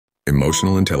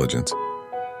Emotional intelligence.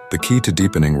 The key to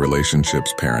deepening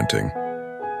relationships parenting.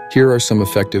 Here are some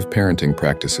effective parenting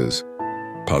practices.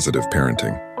 Positive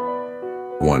parenting.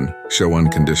 1. Show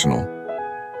unconditional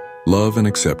love and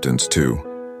acceptance.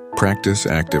 2. Practice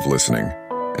active listening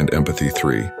and empathy.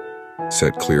 3.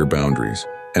 Set clear boundaries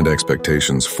and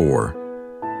expectations.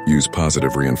 4. Use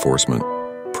positive reinforcement,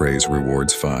 praise,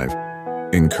 rewards. 5.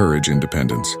 Encourage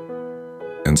independence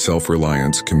and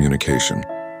self-reliance communication.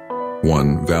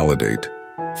 1. Validate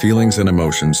feelings and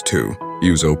emotions. 2.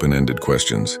 Use open-ended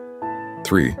questions.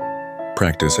 3.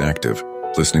 Practice active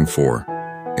listening.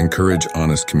 4. Encourage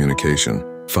honest communication.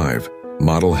 5.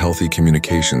 Model healthy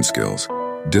communication skills,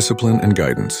 discipline and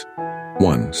guidance.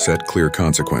 1. Set clear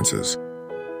consequences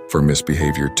for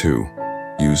misbehavior. 2.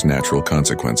 Use natural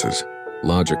consequences,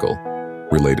 logical,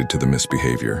 related to the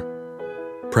misbehavior.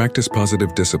 Practice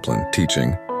positive discipline,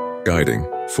 teaching, guiding.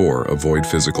 4. Avoid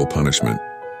physical punishment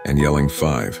and yelling.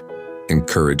 5.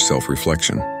 Encourage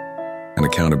self-reflection and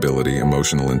accountability.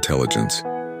 Emotional intelligence.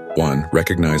 1.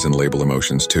 Recognize and label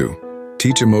emotions. 2.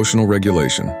 Teach emotional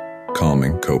regulation,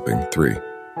 calming, coping. 3.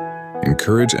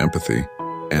 Encourage empathy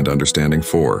and understanding.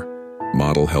 4.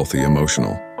 Model healthy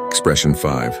emotional expression.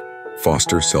 5.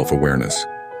 Foster self-awareness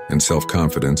and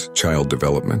self-confidence. Child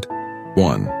development.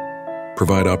 1.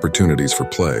 Provide opportunities for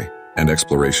play and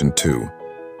exploration. 2.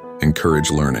 Encourage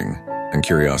learning and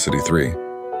curiosity. 3.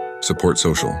 Support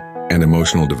social and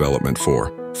emotional development.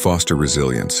 4. Foster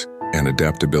resilience and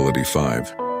adaptability.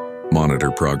 5.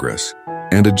 Monitor progress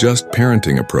and adjust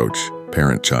parenting approach.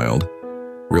 Parent-child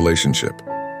relationship.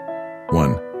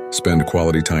 1. Spend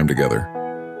quality time together.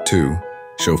 2.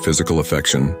 Show physical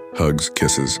affection, hugs,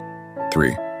 kisses.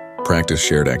 3. Practice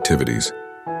shared activities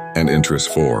and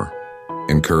interests. 4.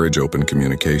 Encourage open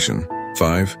communication.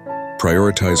 5.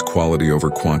 Prioritize quality over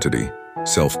quantity,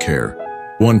 self-care.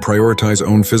 1. Prioritize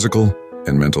own physical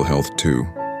and mental health. 2.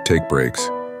 Take breaks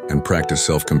and practice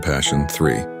self-compassion.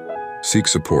 3. Seek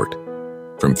support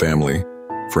from family,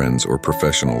 friends, or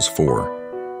professionals.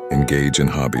 4. Engage in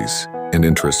hobbies and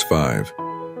interests. 5.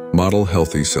 Model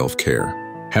healthy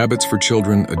self-care. Habits for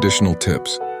children. Additional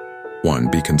tips. 1.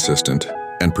 Be consistent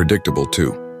and predictable.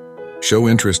 2. Show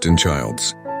interest in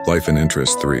child's life and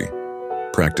interests. 3.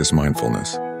 Practice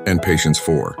mindfulness and patience.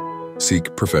 4.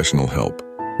 Seek professional help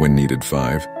when needed.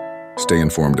 5. Stay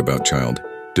informed about child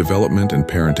development and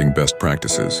parenting best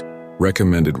practices.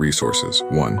 Recommended resources.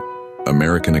 1.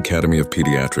 American Academy of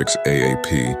Pediatrics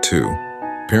AAP. 2.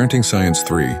 Parenting Science.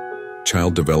 3.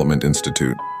 Child Development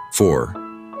Institute. 4.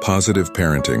 Positive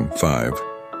Parenting. 5.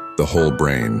 The Whole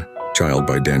Brain Child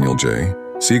by Daniel J.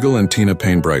 Siegel and Tina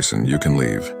Payne Bryson. You can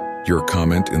leave your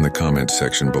comment in the comment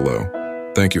section below.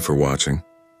 Thank you for watching.